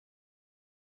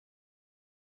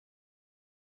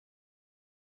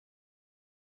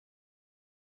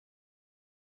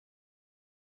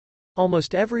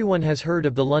Almost everyone has heard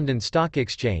of the London Stock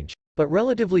Exchange, but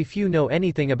relatively few know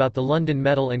anything about the London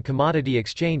Metal and Commodity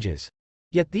Exchanges.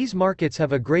 Yet these markets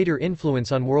have a greater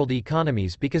influence on world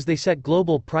economies because they set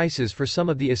global prices for some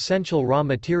of the essential raw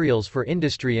materials for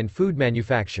industry and food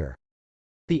manufacture.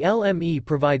 The LME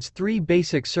provides three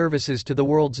basic services to the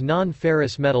world's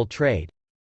non-ferrous metal trade.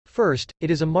 First,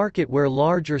 it is a market where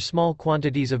large or small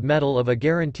quantities of metal of a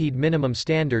guaranteed minimum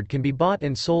standard can be bought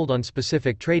and sold on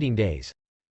specific trading days.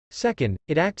 Second,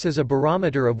 it acts as a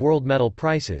barometer of world metal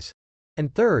prices.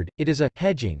 And third, it is a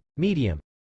hedging medium.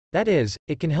 That is,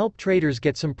 it can help traders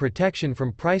get some protection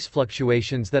from price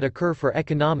fluctuations that occur for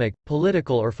economic,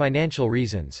 political or financial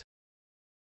reasons.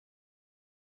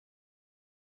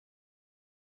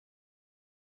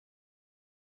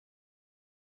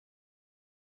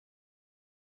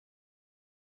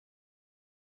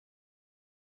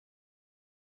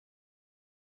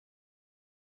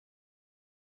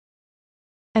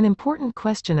 An important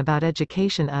question about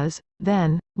education is,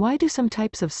 then, why do some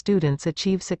types of students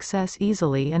achieve success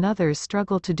easily and others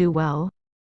struggle to do well?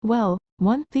 Well,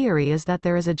 one theory is that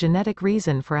there is a genetic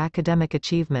reason for academic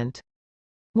achievement.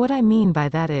 What I mean by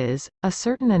that is, a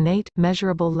certain innate,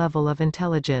 measurable level of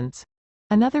intelligence.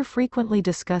 Another frequently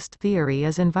discussed theory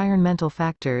is environmental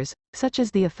factors, such as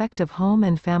the effect of home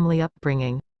and family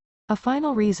upbringing. A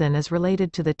final reason is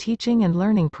related to the teaching and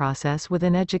learning process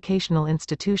within educational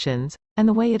institutions, and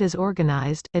the way it is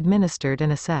organized, administered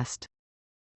and assessed.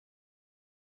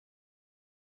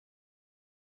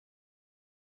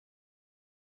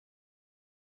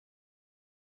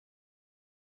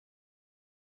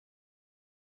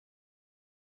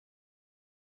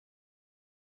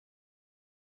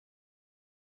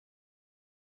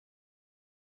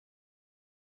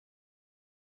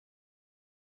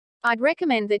 I'd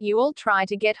recommend that you all try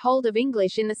to get hold of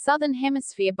English in the Southern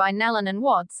Hemisphere by Nallon and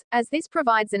Watts, as this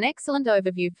provides an excellent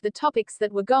overview for the topics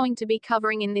that we're going to be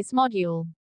covering in this module.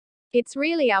 It's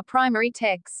really our primary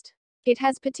text. It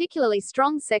has particularly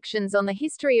strong sections on the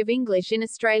history of English in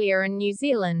Australia and New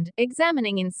Zealand,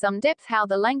 examining in some depth how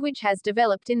the language has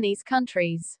developed in these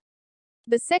countries.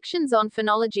 The sections on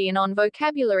phonology and on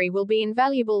vocabulary will be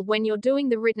invaluable when you're doing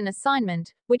the written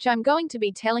assignment, which I'm going to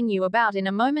be telling you about in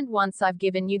a moment once I've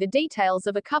given you the details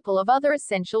of a couple of other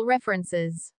essential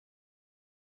references.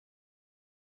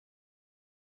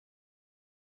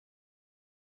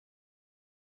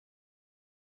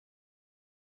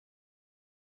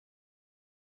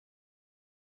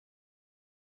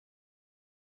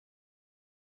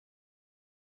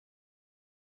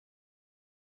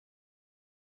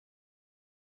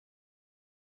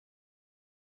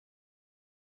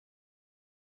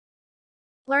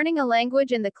 Learning a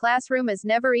language in the classroom is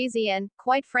never easy and,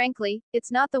 quite frankly,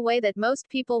 it's not the way that most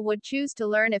people would choose to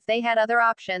learn if they had other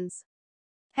options.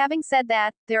 Having said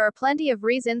that, there are plenty of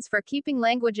reasons for keeping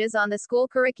languages on the school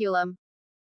curriculum.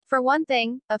 For one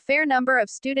thing, a fair number of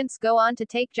students go on to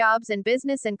take jobs in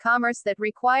business and commerce that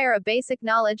require a basic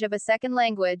knowledge of a second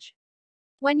language.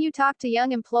 When you talk to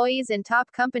young employees in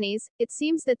top companies, it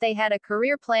seems that they had a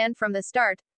career plan from the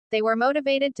start. They were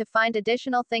motivated to find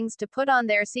additional things to put on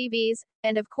their CVs,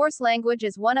 and of course language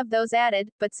is one of those added,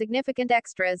 but significant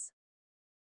extras.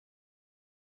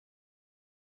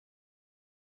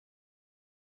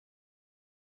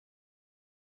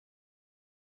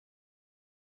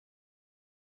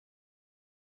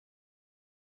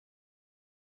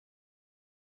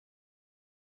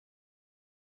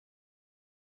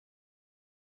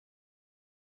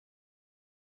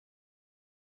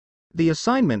 The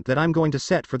assignment that I'm going to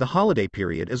set for the holiday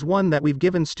period is one that we've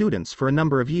given students for a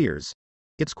number of years.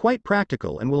 It's quite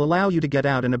practical and will allow you to get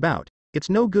out and about. It's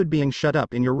no good being shut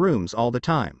up in your rooms all the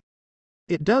time.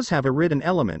 It does have a written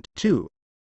element, too.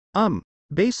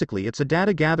 Basically it's a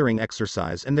data gathering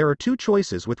exercise and there are two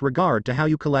choices with regard to how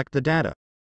you collect the data.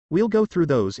 We'll go through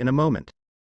those in a moment.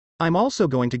 I'm also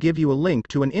going to give you a link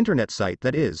to an internet site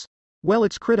that is, well,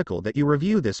 it's critical that you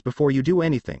review this before you do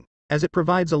anything, as it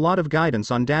provides a lot of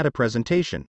guidance on data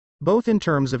presentation, both in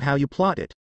terms of how you plot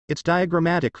it, its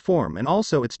diagrammatic form and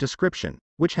also its description,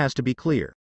 which has to be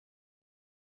clear.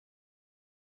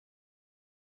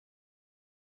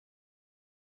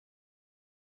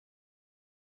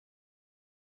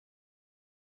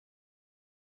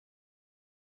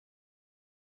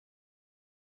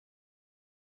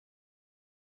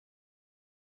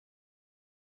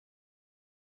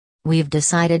 We've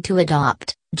decided to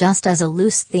adopt, just as a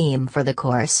loose theme for the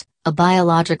course, a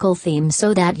biological theme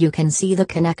so that you can see the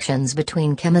connections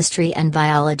between chemistry and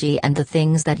biology and the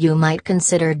things that you might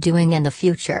consider doing in the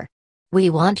future. We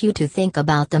want you to think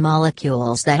about the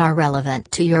molecules that are relevant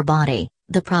to your body,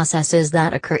 the processes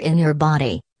that occur in your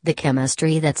body, the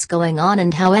chemistry that's going on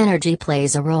and how energy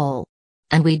plays a role.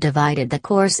 And we divided the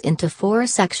course into 4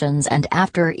 sections, and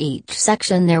after each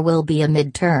section there will be a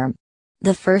midterm.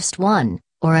 The first one,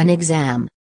 or an exam.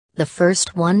 The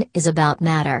first one is about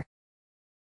matter.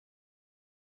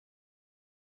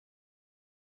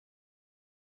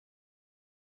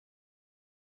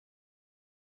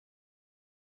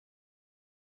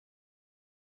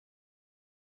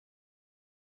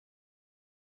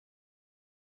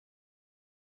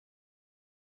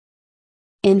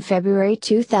 In February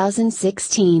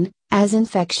 2016, as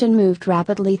infection moved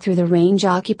rapidly through the range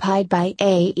occupied by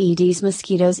Aedes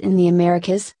mosquitoes in the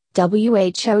Americas,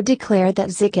 WHO declared that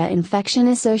Zika infection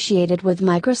associated with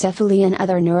microcephaly and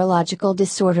other neurological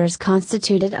disorders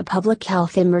constituted a public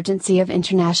health emergency of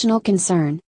international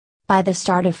concern. By the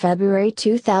start of February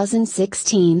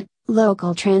 2016,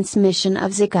 local transmission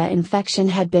of Zika infection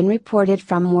had been reported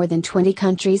from more than 20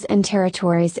 countries and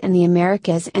territories in the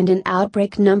Americas, and an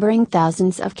outbreak numbering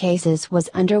thousands of cases was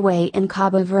underway in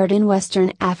Cabo Verde in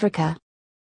Western Africa.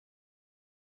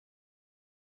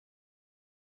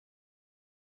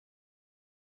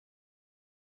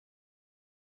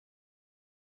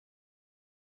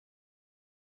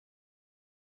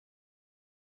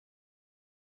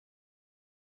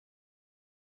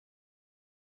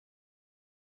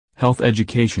 Health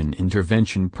education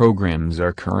intervention programs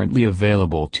are currently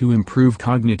available to improve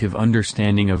cognitive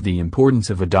understanding of the importance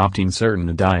of adopting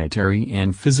certain dietary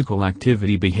and physical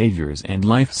activity behaviors and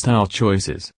lifestyle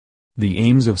choices. The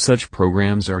aims of such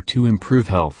programs are to improve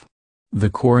health.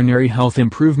 The Coronary Health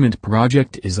Improvement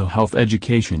Project is a health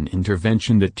education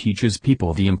intervention that teaches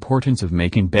people the importance of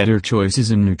making better choices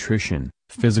in nutrition,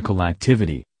 physical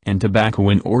activity, and tobacco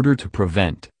in order to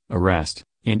prevent, arrest,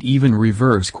 and even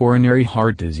reverse coronary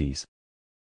heart disease.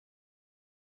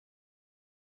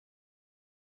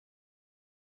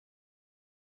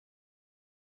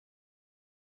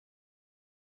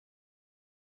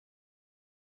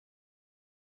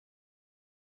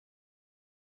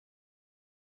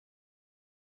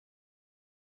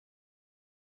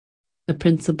 The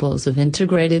principles of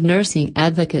integrated nursing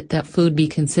advocate that food be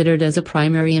considered as a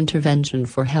primary intervention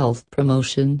for health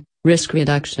promotion, risk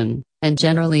reduction, and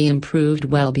generally improved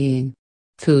well-being.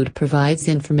 Food provides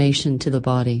information to the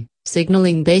body,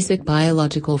 signaling basic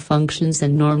biological functions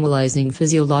and normalizing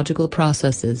physiological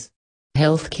processes.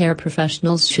 Healthcare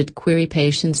professionals should query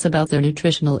patients about their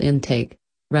nutritional intake,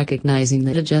 recognizing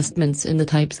that adjustments in the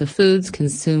types of foods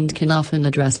consumed can often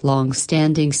address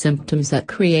long-standing symptoms that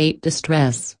create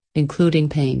distress, including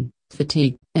pain,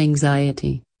 fatigue,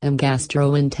 anxiety, and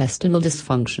gastrointestinal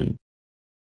dysfunction.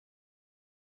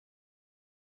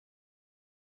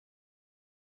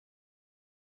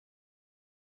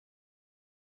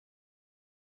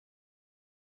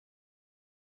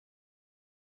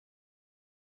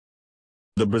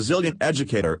 The Brazilian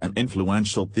educator and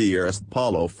influential theorist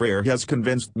Paulo Freire has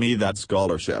convinced me that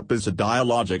scholarship is a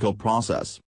dialogical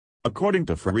process. According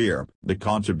to Freire, the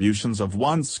contributions of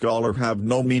one scholar have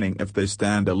no meaning if they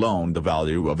stand alone. The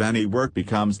value of any work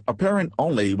becomes apparent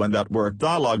only when that work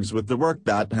dialogues with the work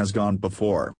that has gone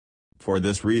before. For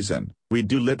this reason, we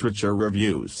do literature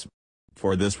reviews.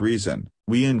 For this reason,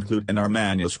 we include in our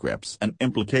manuscripts an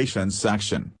implications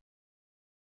section.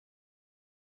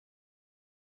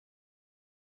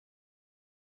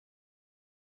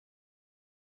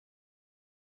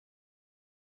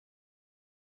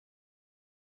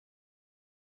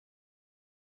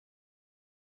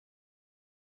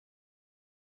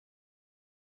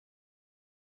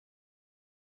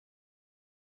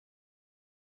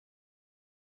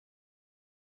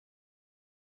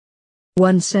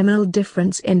 One seminal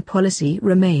difference in policy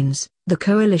remains: the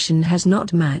coalition has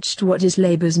not matched what is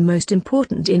Labour's most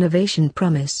important innovation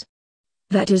promise.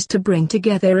 That is to bring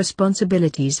together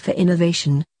responsibilities for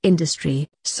innovation, industry,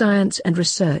 science and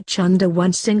research under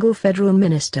one single federal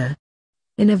minister.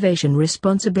 Innovation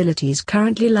responsibilities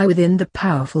currently lie within the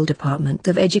powerful Department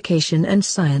of Education and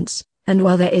Science, and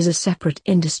while there is a separate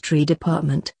industry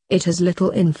department, it has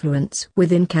little influence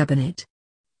within Cabinet.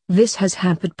 This has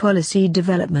hampered policy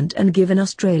development and given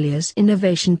Australia's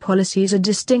innovation policies a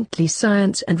distinctly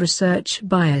science and research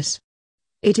bias.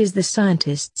 It is the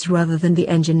scientists rather than the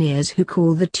engineers who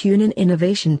call the tune in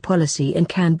innovation policy in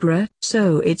Canberra,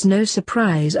 so it's no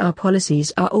surprise our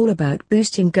policies are all about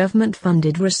boosting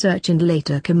government-funded research and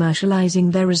later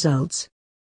commercialising their results.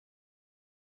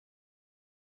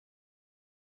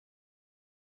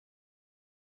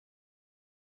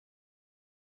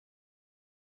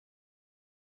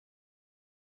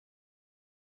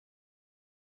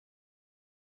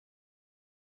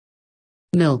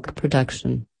 Milk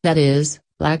production, that is,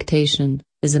 lactation,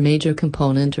 is a major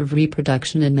component of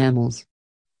reproduction in mammals.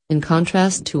 In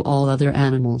contrast to all other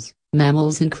animals,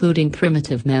 mammals including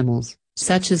primitive mammals,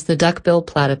 such as the duckbill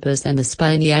platypus and the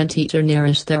spiny anteater,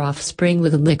 nourish their offspring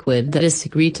with a liquid that is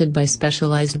secreted by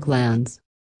specialized glands.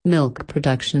 Milk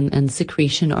production and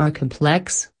secretion are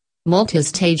complex,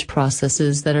 multi-stage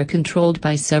processes that are controlled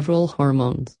by several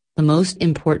hormones, the most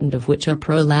important of which are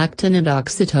prolactin and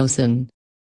oxytocin.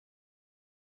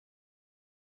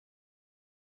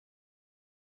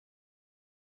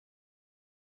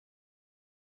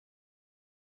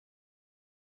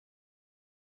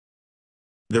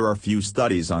 There are few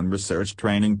studies on research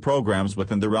training programs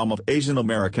within the realm of Asian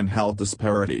American health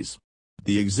disparities.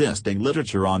 The existing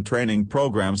literature on training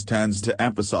programs tends to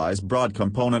emphasize broad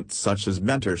components such as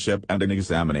mentorship and an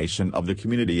examination of the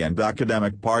community and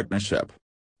academic partnership.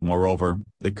 Moreover,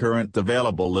 the current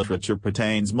available literature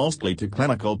pertains mostly to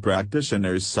clinical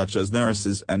practitioners such as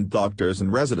nurses and doctors in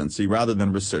residency rather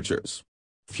than researchers.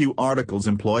 Few articles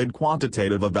employed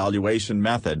quantitative evaluation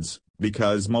methods,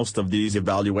 because most of these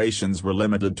evaluations were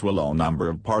limited to a low number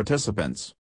of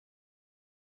participants.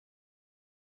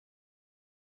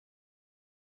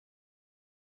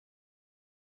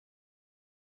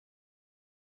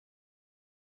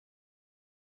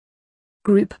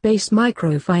 Group-based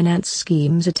microfinance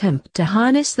schemes attempt to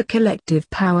harness the collective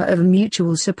power of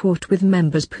mutual support, with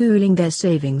members pooling their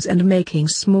savings and making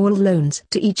small loans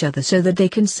to each other so that they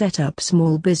can set up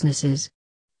small businesses.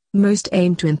 Most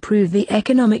aim to improve the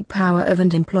economic power of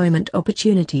and employment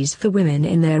opportunities for women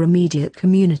in their immediate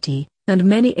community, and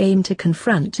many aim to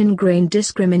confront ingrained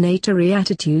discriminatory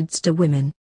attitudes to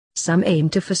women. Some aim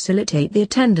to facilitate the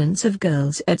attendance of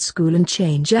girls at school and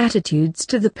change attitudes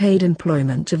to the paid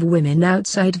employment of women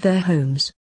outside their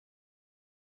homes.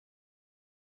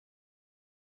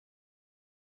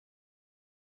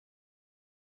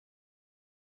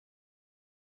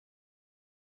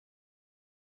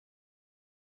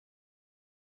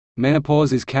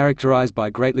 Menopause is characterized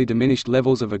by greatly diminished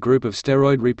levels of a group of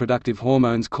steroid reproductive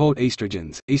hormones called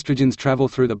estrogens. Estrogens travel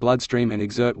through the bloodstream and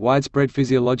exert widespread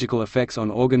physiological effects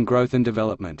on organ growth and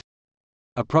development.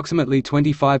 Approximately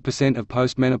 25% of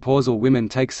postmenopausal women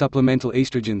take supplemental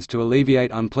estrogens to alleviate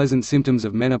unpleasant symptoms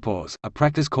of menopause, a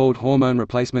practice called hormone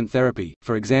replacement therapy.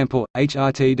 For example,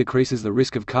 HRT decreases the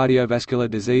risk of cardiovascular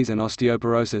disease and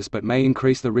osteoporosis but may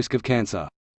increase the risk of cancer.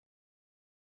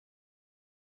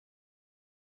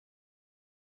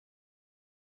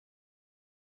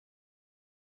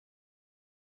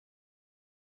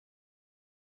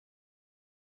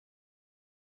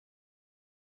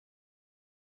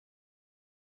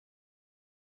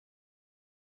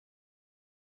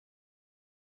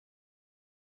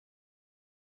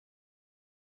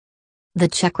 The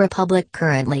Czech Republic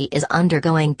currently is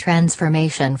undergoing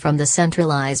transformation from the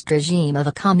centralized regime of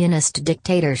a communist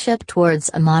dictatorship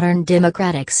towards a modern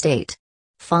democratic state.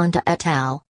 Fonda et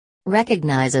al.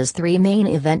 Recognizes three main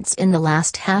events in the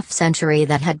last half-century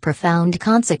that had profound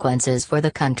consequences for the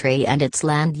country and its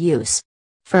land use.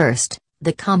 First,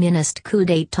 the communist coup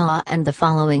d'état and the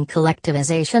following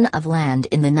collectivization of land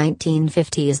in the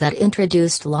 1950s that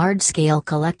introduced large-scale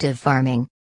collective farming.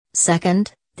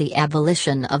 Second, the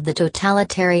abolition of the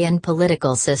totalitarian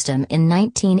political system in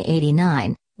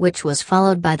 1989, which was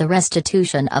followed by the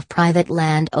restitution of private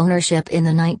land ownership in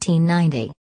the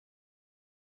 1990s.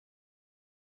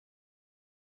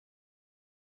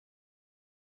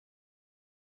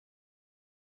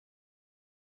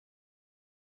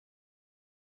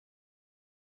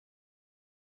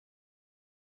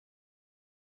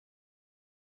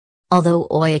 Although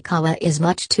Oikawa is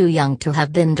much too young to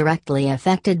have been directly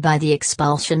affected by the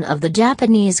expulsion of the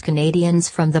Japanese Canadians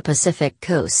from the Pacific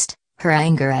coast, her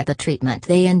anger at the treatment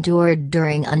they endured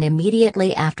during and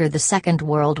immediately after the Second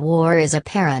World War is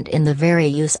apparent in the very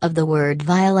use of the word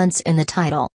violence in the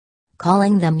title.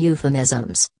 Calling them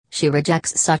euphemisms, she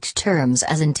rejects such terms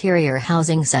as interior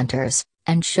housing centers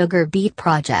and sugar beet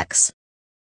projects.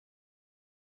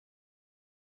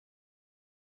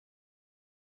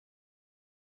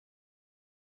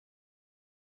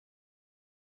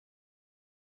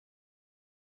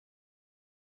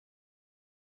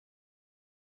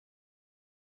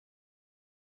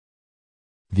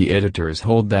 The editors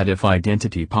hold that if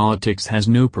identity politics has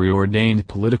no preordained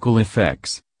political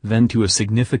effects, then to a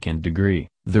significant degree,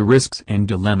 the risks and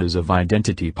dilemmas of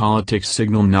identity politics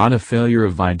signal not a failure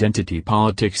of identity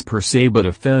politics per se but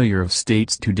a failure of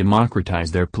states to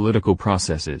democratize their political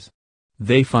processes.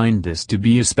 They find this to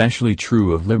be especially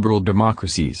true of liberal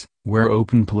democracies, where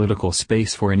open political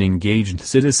space for an engaged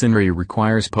citizenry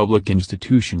requires public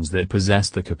institutions that possess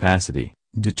the capacity,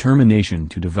 determination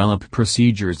to develop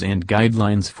procedures and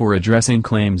guidelines for addressing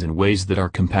claims in ways that are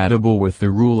compatible with the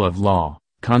rule of law,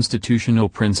 constitutional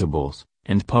principles,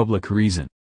 and public reason.